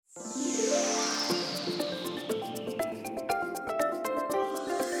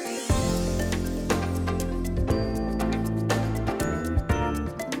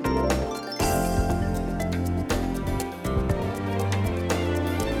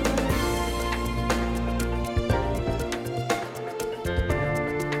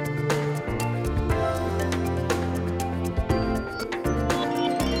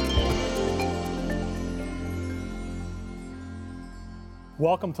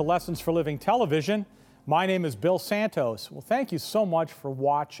Welcome to Lessons for Living Television. My name is Bill Santos. Well, thank you so much for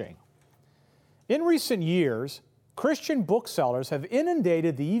watching. In recent years, Christian booksellers have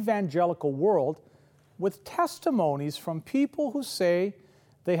inundated the evangelical world with testimonies from people who say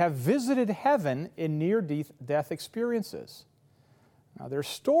they have visited heaven in near-death experiences. Now, their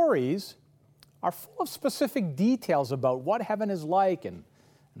stories are full of specific details about what heaven is like and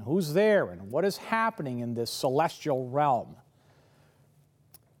who's there and what is happening in this celestial realm.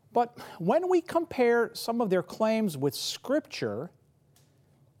 But when we compare some of their claims with Scripture,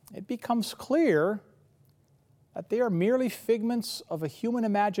 it becomes clear that they are merely figments of a human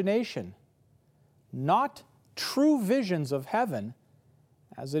imagination, not true visions of heaven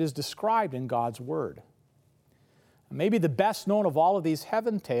as it is described in God's Word. Maybe the best known of all of these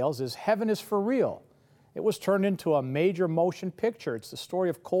heaven tales is Heaven is for Real. It was turned into a major motion picture. It's the story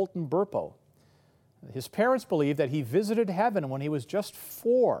of Colton Burpo. His parents believe that he visited heaven when he was just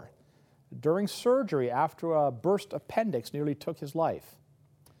 4 during surgery after a burst appendix nearly took his life.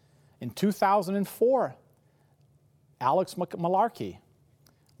 In 2004, Alex Malarkey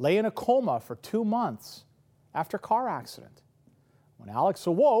lay in a coma for 2 months after a car accident. When Alex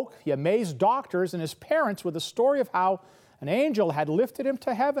awoke, he amazed doctors and his parents with the story of how an angel had lifted him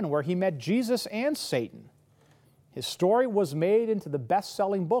to heaven where he met Jesus and Satan. His story was made into the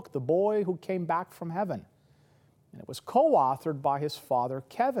best-selling book, The Boy Who Came Back from Heaven. And it was co-authored by his father,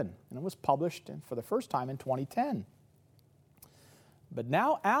 Kevin, and it was published for the first time in 2010. But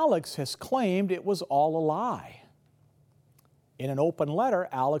now Alex has claimed it was all a lie. In an open letter,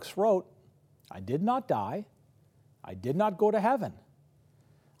 Alex wrote, "I did not die. I did not go to heaven.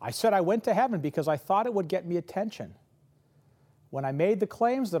 I said I went to heaven because I thought it would get me attention. When I made the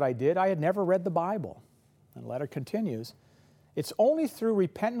claims that I did, I had never read the Bible." And the letter continues, "It's only through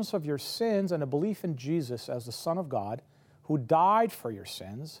repentance of your sins and a belief in Jesus as the Son of God, who died for your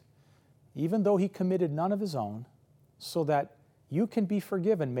sins, even though he committed none of his own, so that you can be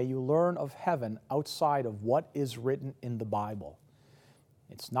forgiven, may you learn of heaven outside of what is written in the Bible.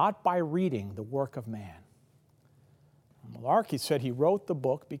 It's not by reading the work of man." Malarkey said he wrote the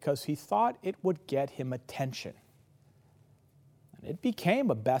book because he thought it would get him attention. And it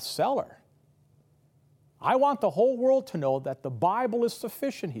became a bestseller. "I want the whole world to know that the Bible is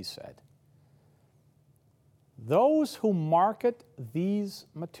sufficient," he said. Those who market these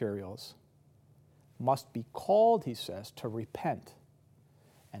materials must be called, he says, to repent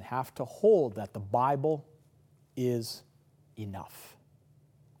and have to hold that the Bible is enough.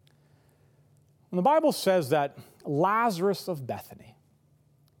 And the Bible says that Lazarus of Bethany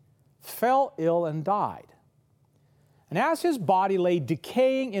fell ill and died. And as his body lay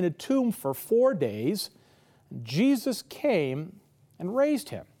decaying in a tomb for 4 days, Jesus came and raised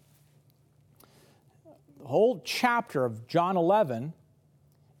him. The whole chapter of John 11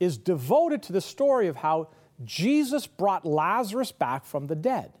 is devoted to the story of how Jesus brought Lazarus back from the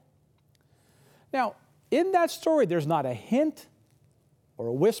dead. Now, in that story, there's not a hint or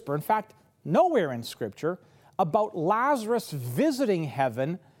a whisper, in fact, nowhere in Scripture, about Lazarus visiting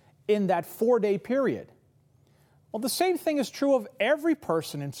heaven in that 4-day period. Well, the same thing is true of every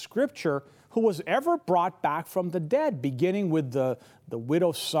person in Scripture who was ever brought back from the dead, beginning with the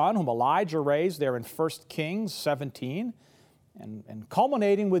widow's son whom Elijah raised there in 1 Kings 17, and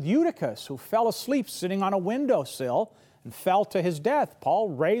culminating with Eutychus, who fell asleep sitting on a windowsill and fell to his death.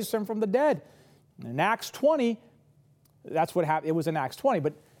 Paul raised him from the dead. In Acts 20, that's what happened. It was in Acts 20,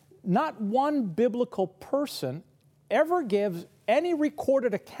 but not one biblical person ever gives any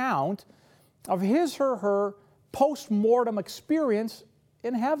recorded account of his or her post-mortem experience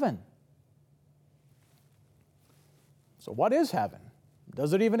in heaven. So what is heaven?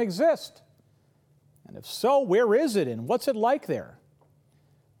 Does it even exist? And if so, where is it and what's it like there?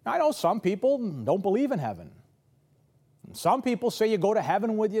 I know some people don't believe in heaven. And some people say you go to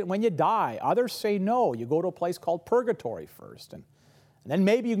heaven when you die. Others say no, you go to a place called purgatory first, and then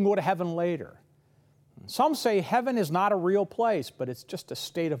maybe you can go to heaven later. And some say heaven is not a real place, but it's just a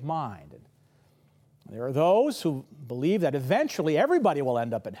state of mind. And there are those who believe that eventually everybody will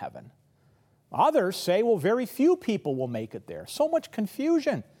end up in heaven. Others say, well, very few people will make it there. So much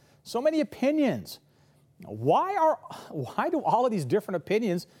confusion, so many opinions. Why do all of these different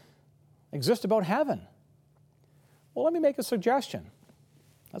opinions exist about heaven? Well, let me make a suggestion.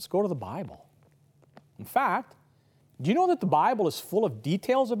 Let's go to the Bible. In fact, do you know that the Bible is full of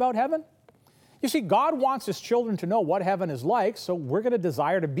details about heaven? You see, God wants His children to know what heaven is like, so we're going to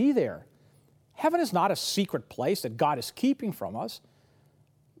desire to be there. Heaven is not a secret place that God is keeping from us,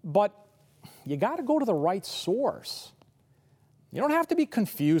 but you got to go to the right source. You don't have to be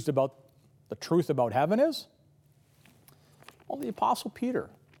confused about the truth about heaven is. Well, the Apostle Peter,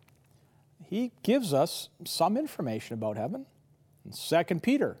 he gives us some information about heaven in 2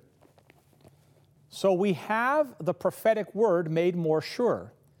 Peter. So we have the prophetic word made more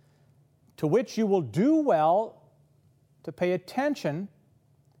sure, to which you will do well to pay attention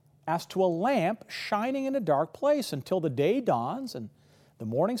as to a lamp shining in a dark place until the day dawns and the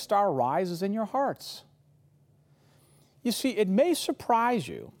morning star rises in your hearts. You see, it may surprise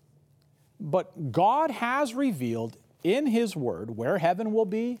you, but God has revealed in His Word where heaven will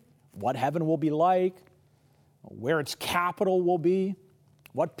be, what heaven will be like, where its capital will be,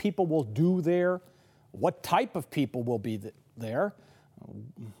 what people will do there, what type of people will be there,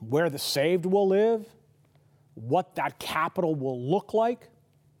 where the saved will live, what that capital will look like.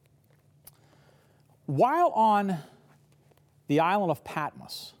 While on the island of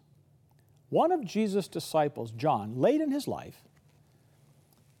Patmos, one of Jesus' disciples, John, late in his life,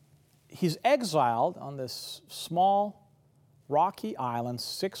 he's exiled on this small rocky island,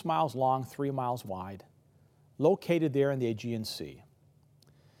 6 miles long, 3 miles wide, located there in the Aegean Sea.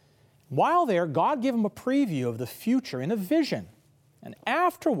 While there, God gave him a preview of the future in a vision. And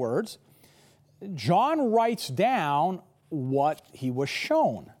afterwards, John writes down what he was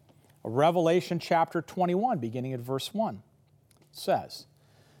shown. Revelation chapter 21, beginning at verse 1, says,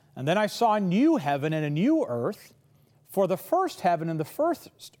 "And then I saw a new heaven and a new earth, for the first heaven and the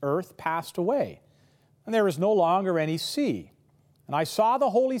first earth passed away, and there is no longer any sea. And I saw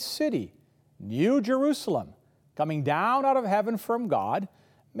the holy city, New Jerusalem, coming down out of heaven from God,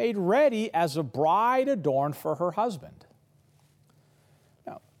 made ready as a bride adorned for her husband."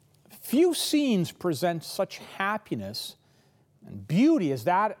 Now, few scenes present such happiness and beauty as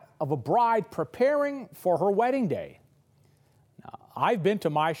that of a bride preparing for her wedding day. Now, I've been to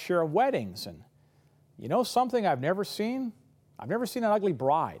my share of weddings, and you know something I've never seen? I've never seen an ugly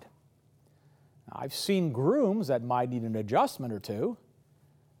bride. Now, I've seen grooms that might need an adjustment or two,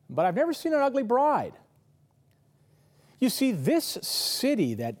 but I've never seen an ugly bride. You see, this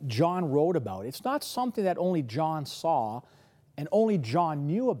city that John wrote about, it's not something that only John saw and only John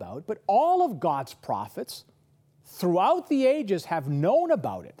knew about, but all of God's prophets throughout the ages have known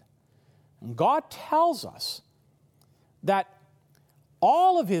about it. And God tells us that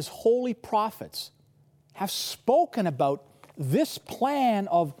all of His holy prophets have spoken about this plan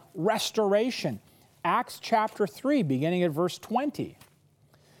of restoration. Acts chapter 3, beginning at verse 20.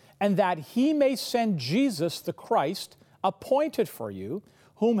 "And that He may send Jesus the Christ, appointed for you,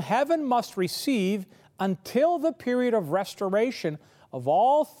 whom heaven must receive until the period of restoration of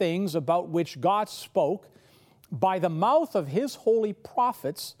all things about which God spoke by the mouth of His holy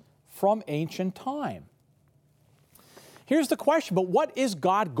prophets from ancient time." Here's the question, but what is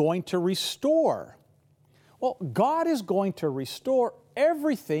God going to restore? Well, God is going to restore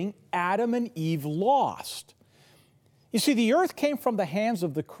everything Adam and Eve lost. You see, the earth came from the hands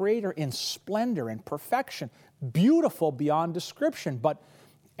of the Creator in splendor and perfection, beautiful beyond description. But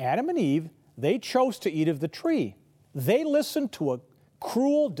Adam and Eve, they chose to eat of the tree. They listened to a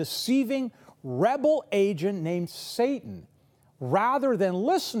cruel, deceiving, rebel agent named Satan, rather than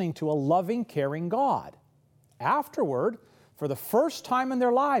listening to a loving, caring God. Afterward, for the first time in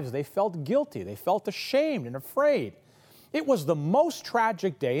their lives, they felt guilty. They felt ashamed and afraid. It was the most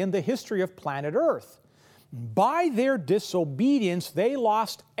tragic day in the history of planet Earth. By their disobedience, they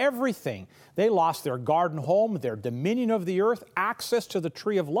lost everything. They lost their garden home, their dominion of the earth, access to the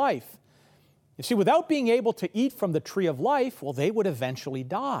tree of life. You see, without being able to eat from the tree of life, well, they would eventually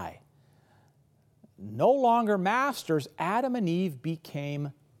die. No longer masters, Adam and Eve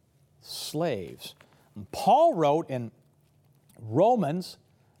became slaves. And Paul wrote in Romans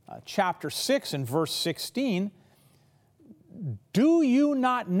chapter 6 and verse 16, "Do you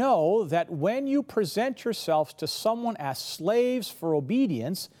not know that when you present yourselves to someone as slaves for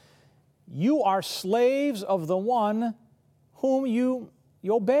obedience, you are slaves of the one whom you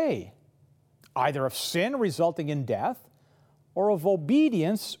obey, either of sin resulting in death or of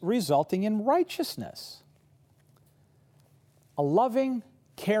obedience resulting in righteousness?" A loving,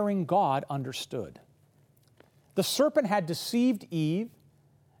 caring God understood. The serpent had deceived Eve,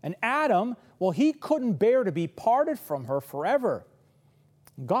 and Adam, well, he couldn't bear to be parted from her forever.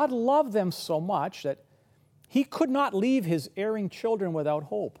 God loved them so much that He could not leave His erring children without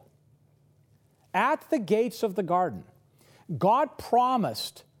hope. At the gates of the garden, God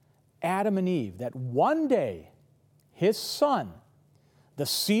promised Adam and Eve that one day His Son, the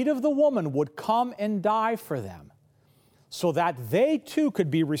seed of the woman, would come and die for them, so that they too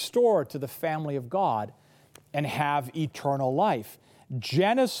could be restored to the family of God and have eternal life.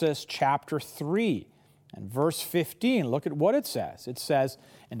 Genesis chapter 3 and verse 15, look at what it says. It says,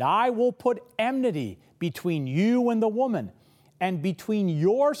 "And I will put enmity between you and the woman, and between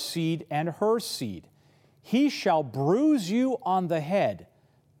your seed and her seed. He shall bruise you on the head,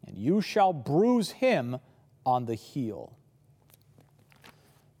 and you shall bruise him on the heel."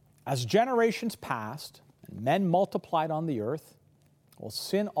 As generations passed and men multiplied on the earth, well,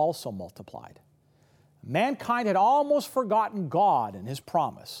 sin also multiplied. Mankind had almost forgotten God and his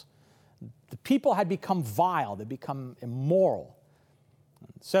promise. The people had become vile, they had become immoral.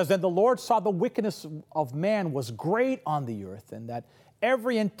 It says, "Then the Lord saw the wickedness of man was great on the earth, and that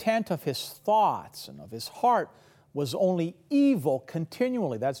every intent of his thoughts and of his heart was only evil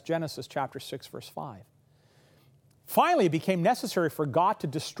continually." That's Genesis chapter 6, verse 5. Finally, it became necessary for God to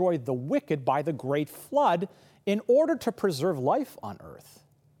destroy the wicked by the great flood in order to preserve life on earth.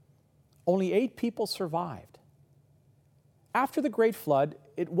 Only 8 people survived. After the great flood,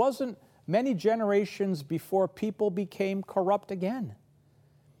 it wasn't many generations before people became corrupt again.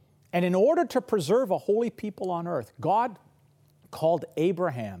 And in order to preserve a holy people on earth, God called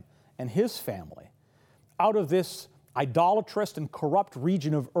Abraham and his family out of this idolatrous and corrupt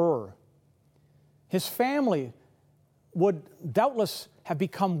region of Ur. His family would doubtless have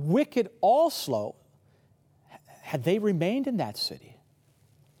become wicked also had they remained in that city.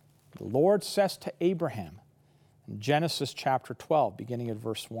 The Lord says to Abraham in Genesis chapter 12, beginning at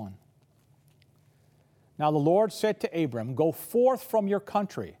verse 1. "Now the Lord said to Abram, Go forth from your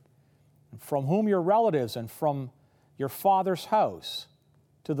country, and from whom your relatives, and from your father's house,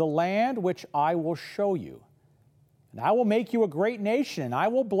 to the land which I will show you. And I will make you a great nation, and I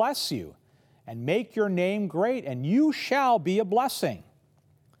will bless you, and make your name great, and you shall be a blessing."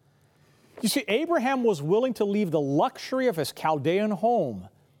 You see, Abraham was willing to leave the luxury of his Chaldean home,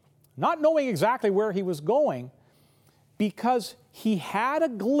 not knowing exactly where he was going, because he had a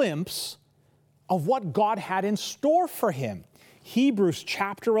glimpse of what God had in store for him. Hebrews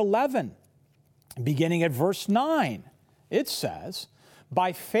chapter 11, beginning at verse 9, it says,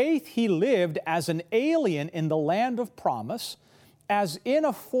 "By faith he lived as an alien in the land of promise, as in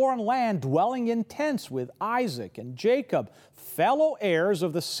a foreign land, dwelling in tents with Isaac and Jacob, fellow heirs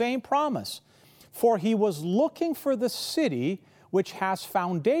of the same promise. For he was looking for the city which has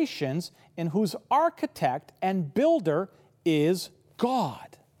foundations, and whose architect and builder is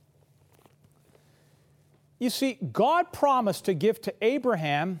God." You see, God promised to give to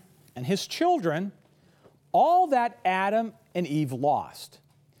Abraham and his children all that Adam and Eve lost.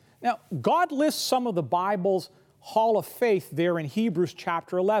 Now, God lists some of the Bible's hall of faith there in Hebrews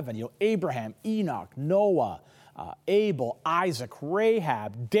chapter 11. Abraham, Enoch, Noah, Abel, Isaac,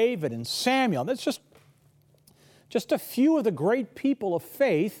 Rahab, David, and Samuel. That's just a few of the great people of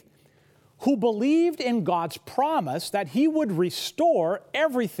faith who believed in God's promise that he would restore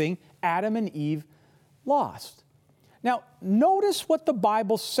everything Adam and Eve lost. Now, notice what the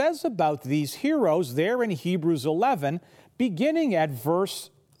Bible says about these heroes there in Hebrews 11, beginning at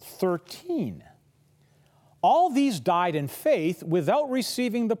verse 13. "All these died in faith without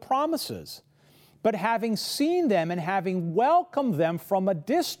receiving the promises, but having seen them and having welcomed them from a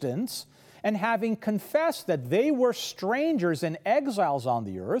distance, and having confessed that they were strangers and exiles on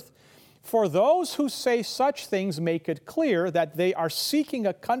the earth, for those who say such things make it clear that they are seeking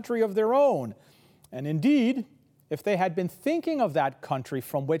a country of their own. And indeed, if they had been thinking of that country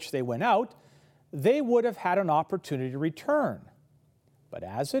from which they went out, they would have had an opportunity to return. But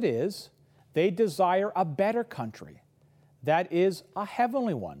as it is, they desire a better country, that is, a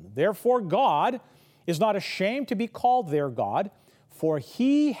heavenly one. Therefore, God is not ashamed to be called their God, for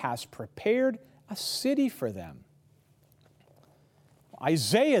he has prepared a city for them."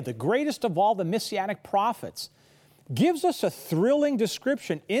 Isaiah, the greatest of all the messianic prophets, gives us a thrilling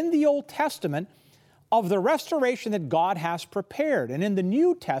description in the Old Testament of the restoration that God has prepared. And in the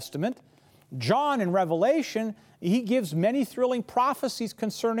New Testament, John in Revelation, he gives many thrilling prophecies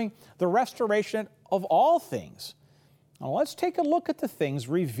concerning the restoration of all things. Now let's take a look at the things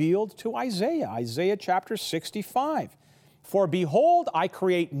revealed to Isaiah. Isaiah chapter 65. "For behold, I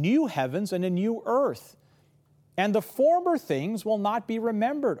create new heavens and a new earth, and the former things will not be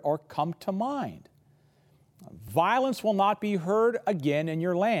remembered or come to mind. Violence will not be heard again in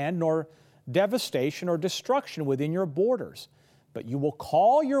your land, nor devastation or destruction within your borders. But you will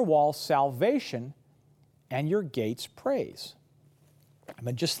call your walls salvation and your gates praise." I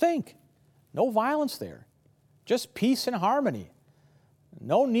mean, just think, no violence there, just peace and harmony.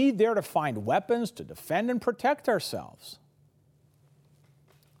 No need there to find weapons to defend and protect ourselves.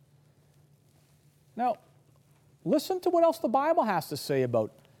 Now, listen to what else the Bible has to say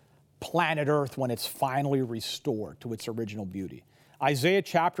about planet Earth when it's finally restored to its original beauty. Isaiah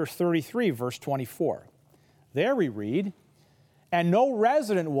chapter 33, verse 24. There we read, "And no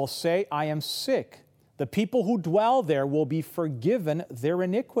resident will say, I am sick. The people who dwell there will be forgiven their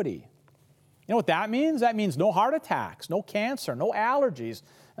iniquity. You know what that means? That means no heart attacks, no cancer, no allergies,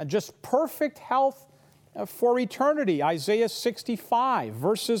 and just perfect health for eternity. Isaiah 65,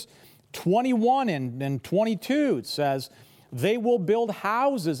 verses 21 and 22, it says, they will build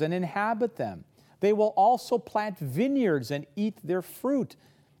houses and inhabit them. They will also plant vineyards and eat their fruit.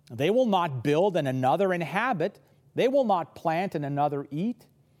 They will not build and another inhabit. They will not plant and another eat.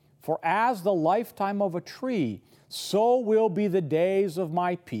 For as the lifetime of a tree, so will be the days of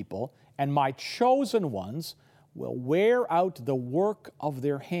my people, and my chosen ones will wear out the work of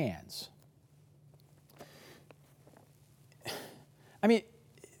their hands. I mean,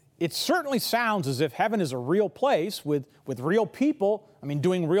 it certainly sounds as if heaven is a real place with real people,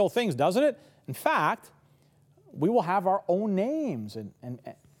 doing real things, doesn't it? In fact, we will have our own names, and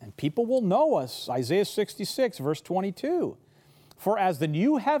people will know us. Isaiah 66, verse 22. For as the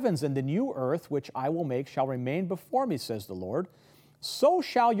new heavens and the new earth, which I will make, shall remain before me, says the Lord, so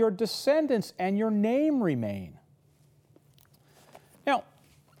shall your descendants and your name remain. Now,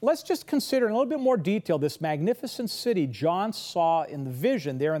 let's just consider in a little bit more detail this magnificent city John saw in the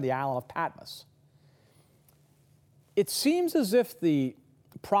vision there in the island of Patmos. It seems as if the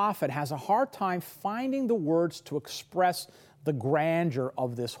prophet has a hard time finding the words to express the grandeur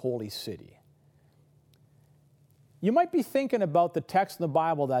of this holy city. You might be thinking about the text in the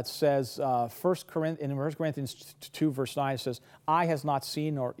Bible that says, in 1 Corinthians 2, verse 9, it says, eye has not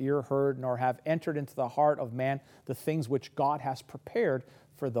seen, nor ear heard, nor have entered into the heart of man the things which God has prepared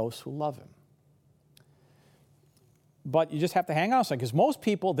for those who love Him. But you just have to hang on a second, because most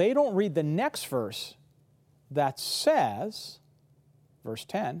people, they don't read the next verse that says, verse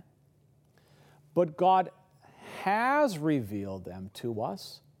 10, but God has revealed them to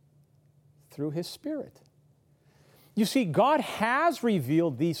us through His Spirit. You see, God has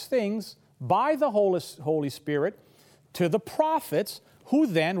revealed these things by the Holy Spirit to the prophets, who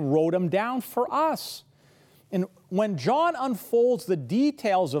then wrote them down for us. And when John unfolds the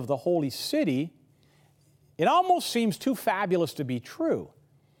details of the holy city, it almost seems too fabulous to be true.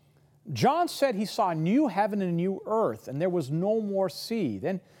 John said he saw a new heaven and a new earth, and there was no more sea.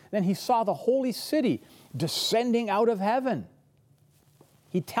 Then he saw the holy city descending out of heaven.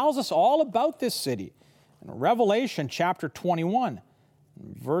 He tells us all about this city in Revelation chapter 21,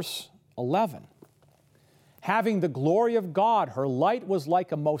 verse 11. Having the glory of God, her light was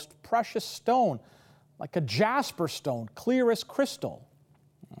like a most precious stone, like a jasper stone, clear as crystal.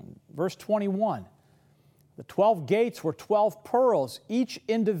 Verse 21. The 12 gates were 12 pearls. Each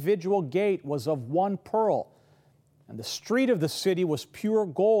individual gate was of one pearl. And the street of the city was pure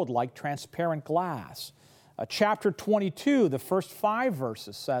gold, like transparent glass. Chapter 22, the first 5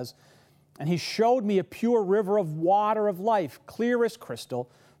 verses says, and he showed me a pure river of water of life, clear as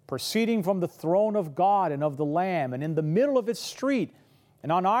crystal, proceeding from the throne of God and of the Lamb. And in the middle of its street,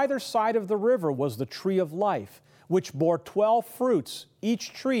 and on either side of the river, was the tree of life, which bore 12 fruits,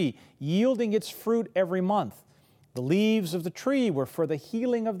 each tree yielding its fruit every month. The leaves of the tree were for the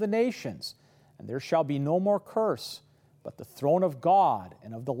healing of the nations. And there shall be no more curse, but the throne of God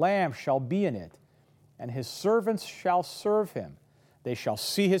and of the Lamb shall be in it, and His servants shall serve Him. They shall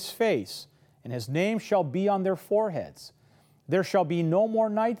see His face, and His name shall be on their foreheads. There shall be no more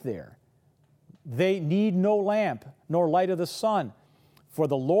night there. They need no lamp, nor light of the sun, for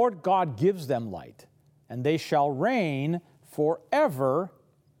the Lord God gives them light, and they shall reign forever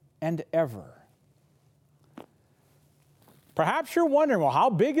and ever. Perhaps you're wondering, well, how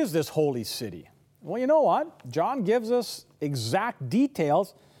big is this holy city? Well, you know what? John gives us exact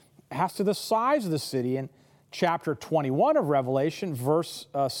details as to the size of the city in chapter 21 of Revelation, verse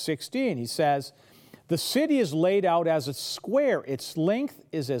 16. He says, the city is laid out as its square. Its length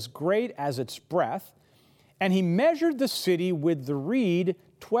is as great as its breadth. And he measured the city with the reed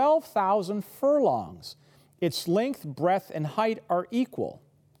 12,000 furlongs. Its length, breadth, and height are equal.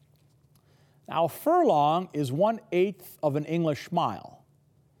 Now, a furlong is 1/8 of an English mile.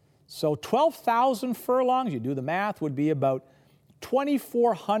 So 12,000 furlongs, you do the math, would be about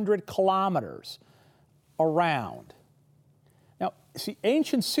 2,400 kilometers around. Now, see,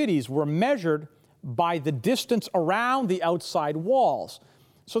 ancient cities were measured by the distance around the outside walls.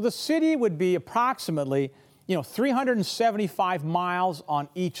 So the city would be approximately, 375 miles on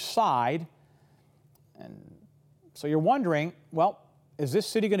each side. And so you're wondering, well, is this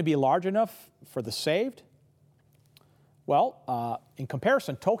city going to be large enough for the saved? Well, in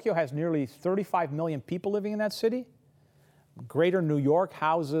comparison, Tokyo has nearly 35 million people living in that city. Greater New York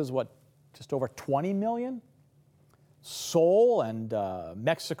houses, just over 20 million? Seoul and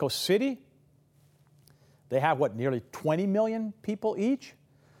Mexico City, they have, nearly 20 million people each?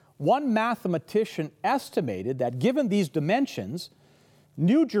 One mathematician estimated that given these dimensions,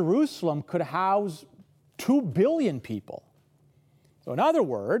 New Jerusalem could house 2 billion people. So in other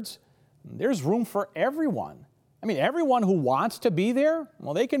words, there's room for everyone. I mean, everyone who wants to be there,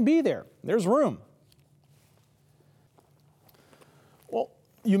 well, they can be there. There's room. Well,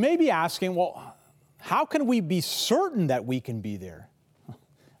 you may be asking, well, how can we be certain that we can be there?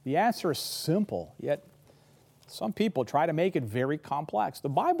 The answer is simple, yet some people try to make it very complex. The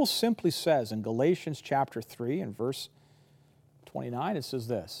Bible simply says in Galatians chapter 3 and verse 29, it says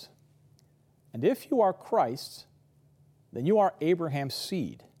this, "And if you are Christ's, then you are Abraham's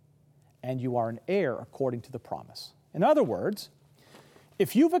seed, and you are an heir according to the promise." In other words,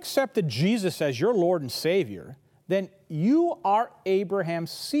 if you've accepted Jesus as your Lord and Savior, then you are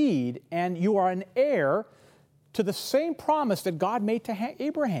Abraham's seed, and you are an heir to the same promise that God made to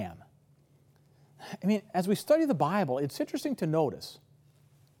Abraham. I mean, as we study the Bible, it's interesting to notice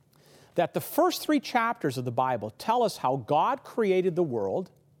that the first 3 chapters of the Bible tell us how God created the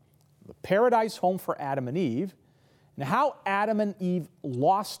world, the paradise home for Adam and Eve, and how Adam and Eve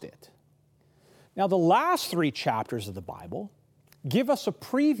lost it. Now, the last 3 chapters of the Bible give us a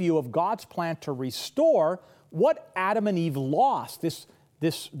preview of God's plan to restore what Adam and Eve lost, this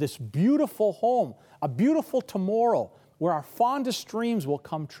beautiful home, a beautiful tomorrow where our fondest dreams will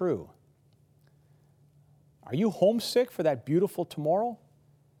come true. Are you homesick for that beautiful tomorrow?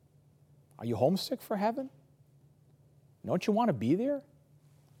 Are you homesick for heaven? Don't you want to be there?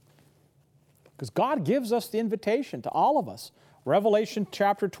 Because God gives us the invitation to all of us. Revelation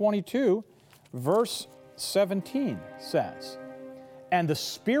chapter 22, verse 17 says, "And the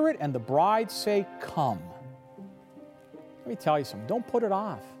Spirit and the bride say, 'Come.'" Let me tell you something. Don't put it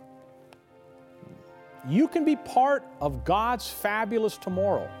off. You can be part of God's fabulous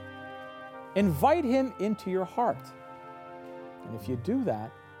tomorrow. Invite Him into your heart. And if you do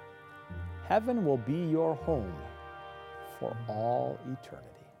that, heaven will be your home for all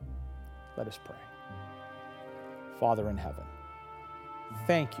eternity. Let us pray. Father in heaven,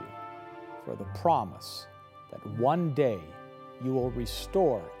 thank you for the promise that one day you will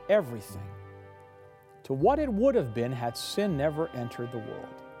restore everything to what it would have been had sin never entered the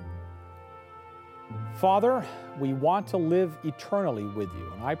world. Father, we want to live eternally with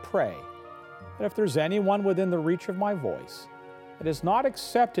you, and I pray that if there's anyone within the reach of my voice that has not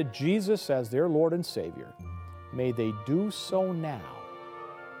accepted Jesus as their Lord and Savior, may they do so now.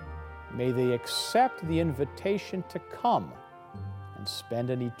 May they accept the invitation to come and spend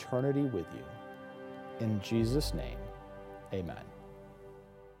an eternity with you. In Jesus' name, amen.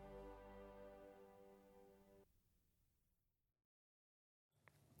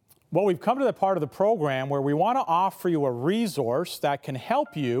 Well, we've come to the part of the program where we want to offer you a resource that can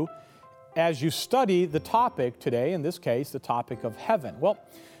help you as you study the topic today, in this case, the topic of heaven. Well,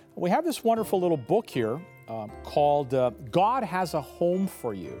 we have this wonderful little book here called God Has a Home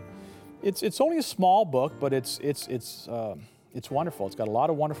for You. It's only a small book, but it's wonderful. It's got a lot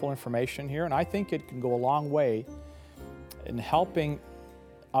of wonderful information here, and I think it can go a long way in helping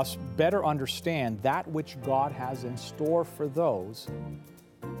us better understand that which God has in store for those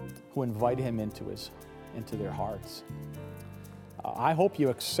who invite Him into their hearts. I hope you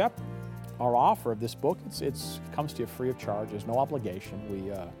accept our offer of this book. It comes to you free of charge. There's no obligation.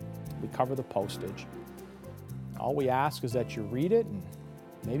 We cover the postage. All we ask is that you read it, and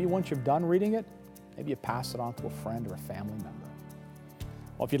maybe once you've done reading it, maybe you pass it on to a friend or a family member.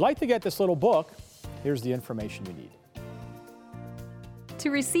 Well, if you'd like to get this little book, here's the information you need. To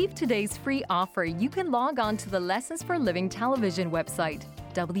receive today's free offer, you can log on to the Lessons for Living television website,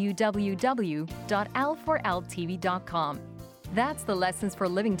 www.l4ltv.com. That's the Lessons for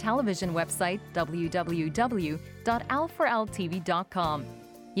Living television website, www.l4ltv.com.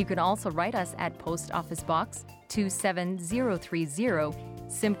 You can also write us at Post Office Box 27030,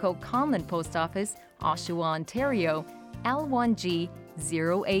 Simcoe Conlin Post Office, Oshawa, Ontario,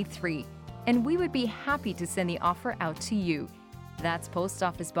 L1G0A3, and we would be happy to send the offer out to you. That's Post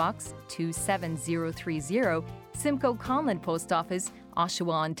Office Box 27030, Simcoe Conlin Post Office,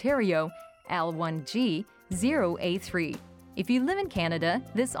 Oshawa, Ontario, L1G0A3. If you live in Canada,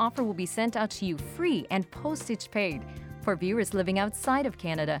 this offer will be sent out to you free and postage paid. For viewers living outside of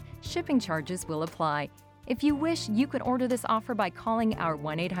Canada, shipping charges will apply. If you wish, you can order this offer by calling our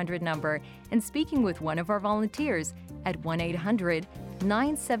 1-800 number and speaking with one of our volunteers at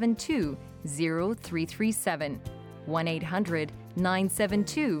 1-800-972-0337.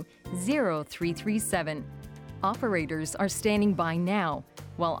 1-800-972-0337. Operators are standing by now.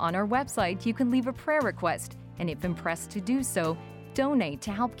 While on our website, you can leave a prayer request, and if impressed to do so, donate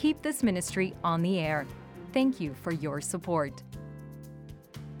to help keep this ministry on the air. Thank you for your support.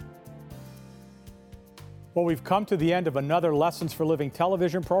 Well, we've come to the end of another Lessons for Living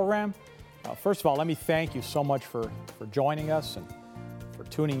television program. First of all, let me thank you so much for joining us and for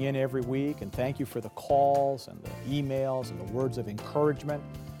tuning in every week. And thank you for the calls and the emails and the words of encouragement.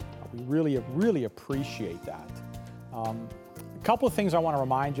 We really appreciate that. A couple of things I want to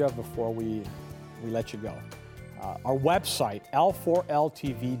remind you of before we let you go. Our website,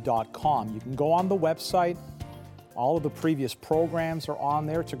 l4ltv.com. You can go on the website. All of the previous programs are on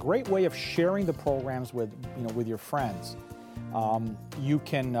there. It's a great way of sharing the programs with your friends. You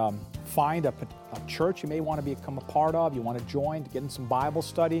can find a church you may want to become a part of, you want to join to get in some Bible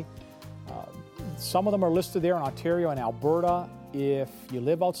study. Some of them are listed there in Ontario and Alberta. If you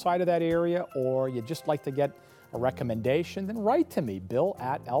live outside of that area or you'd just like to get a recommendation, then write to me,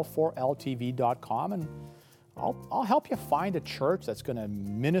 bill@l4ltv.com, and I'll help you find a church that's going to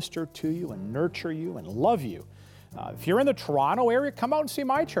minister to you and nurture you and love you. If you're in the Toronto area, come out and see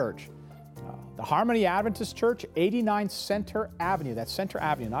my church. The Harmony Adventist Church, 89 Centre Avenue. That's Centre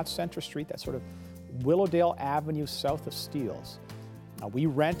Avenue, not Centre Street. That's sort of Willowdale Avenue south of Steeles. We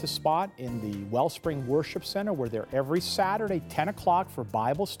rent a spot in the Wellspring Worship Center. We're there every Saturday, 10 o'clock for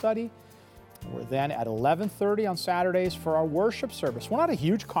Bible study. We're then at 11:30 on Saturdays for our worship service. We're not a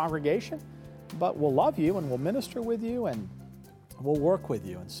huge congregation, but we'll love you and we'll minister with you and we'll work with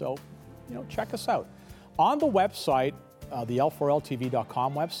you. And so, check us out. On the website, the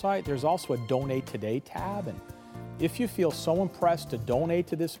l4ltv.com website, there's also a Donate Today tab. And if you feel so impressed to donate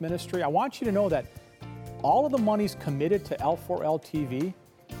to this ministry, I want you to know that all of the monies committed to L4LTV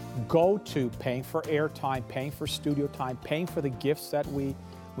go to paying for airtime, paying for studio time, paying for the gifts that we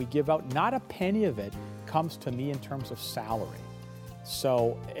give out. Not a penny of it comes to me in terms of salary.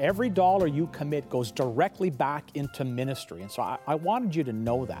 So every dollar you commit goes directly back into ministry. And so I wanted you to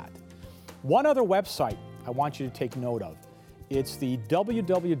know that. One other website I want you to take note of. It's the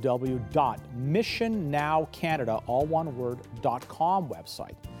www.missionnowcanada, all one word, .com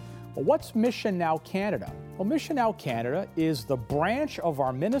website. Well, what's Mission Now Canada? Well, Mission Now Canada is the branch of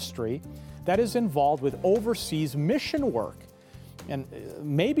our ministry that is involved with overseas mission work. And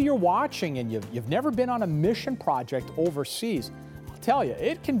maybe you're watching and you've never been on a mission project overseas. I'll tell you,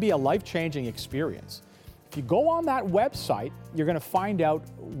 it can be a life-changing experience. If you go on that website, you're going to find out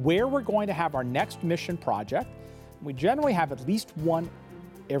where we're going to have our next mission project. We generally have at least one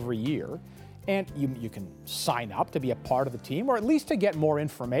every year. And you can sign up to be a part of the team, or at least to get more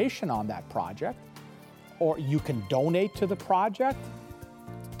information on that project. Or you can donate to the project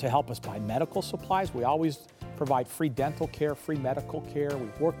to help us buy medical supplies. We always provide free dental care, free medical care. We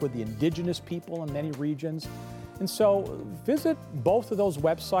work with the Indigenous people in many regions. And so visit both of those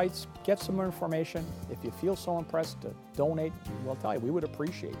websites, get some more information. If you feel so impressed to donate, we'll tell you, we would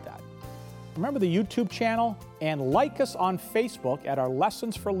appreciate that. Remember the YouTube channel and like us on Facebook at our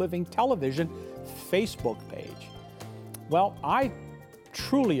Lessons for Living television Facebook page. Well, I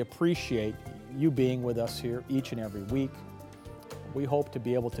truly appreciate you being with us here each and every week. We hope to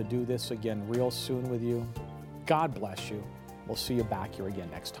be able to do this again real soon with you. God bless you. We'll see you back here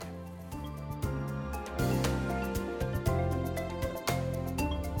again next time.